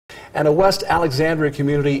And a West Alexandria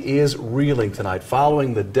community is reeling tonight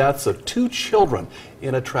following the deaths of 2 children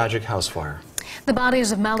in a tragic house fire. The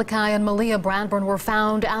bodies of Malachi and Malia Bradburn were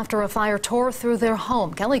found after a fire tore through their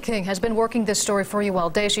home. Kelly King has been working this story for you all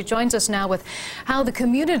day. She joins us now with how the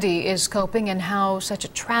community is coping and how such a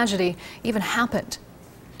tragedy even happened.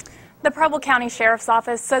 The Preble County Sheriff's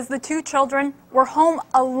Office says the 2 children were home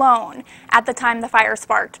alone at the time the fire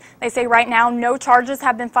sparked. They say right now no charges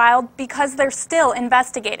have been filed because they're still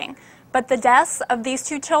investigating. But the deaths of these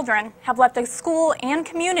 2 children have left the school and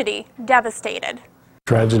community devastated.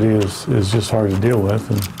 Tragedy is just hard to deal with,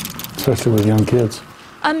 and especially with young kids.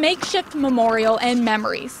 A makeshift memorial and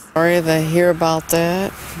memories. Sorry to hear about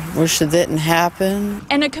that. Wish it didn't happen.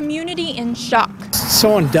 And a community in shock.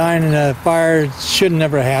 Someone dying in a fire should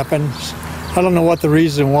never happen. I don't know what the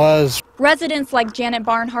reason was. Residents like Janet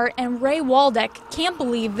Barnhart and Ray Waldeck can't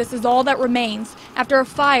believe this is all that remains after a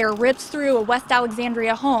fire rips through a West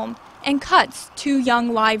Alexandria home and cuts 2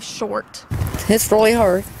 young lives short. It's really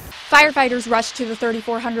hard. Firefighters rushed to the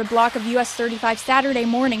 3400 block of US 35 Saturday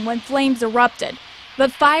morning when flames erupted.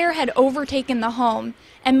 But fire had overtaken the home,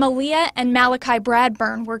 and Malia and Malachi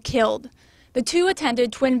Bradburn were killed. The 2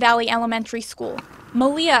 attended Twin Valley Elementary School,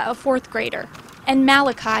 Malia a 4th grader, and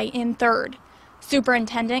Malachi in 3rd.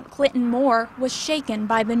 Superintendent Clinton Moore was shaken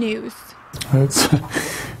by the news. It's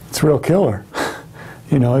a real killer.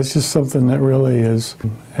 You know, it's just something that really is,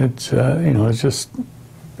 it's just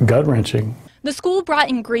gut-wrenching. The school brought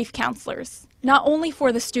in grief counselors, not only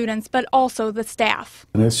for the students, but also the staff.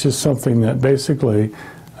 And it's just something that basically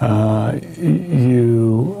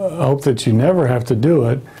you hope that you never have to do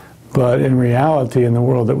it, but in reality, in the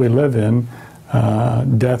world that we live in,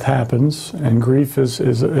 death happens, and grief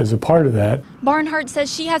is a part of that. Barnhart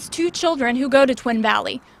says she has 2 children who go to Twin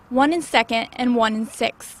Valley, 1 in 2nd and 1 in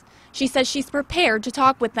 6th. She says she's prepared to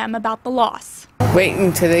talk with them about the loss. Wait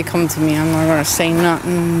until they come to me. I'm not going to say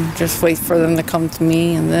nothing. Just wait for them to come to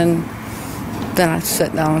me, and then I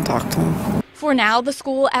sit down and talk to them. For now, the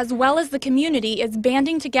school as well as the community is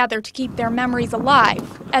banding together to keep their memories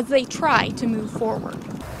alive as they try to move forward.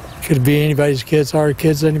 Could be anybody's kids, our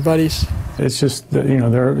kids, anybody's. It's just that, you know,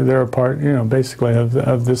 they're a part, you know, basically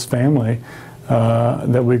of this family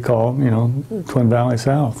that we call, you know, Twin Valley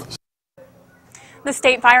South. The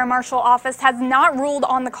State Fire Marshal Office has not ruled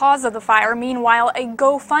on the cause of the fire. Meanwhile, a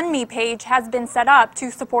GoFundMe page has been set up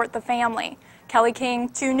to support the family. Kelly King,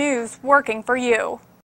 2 News, working for you.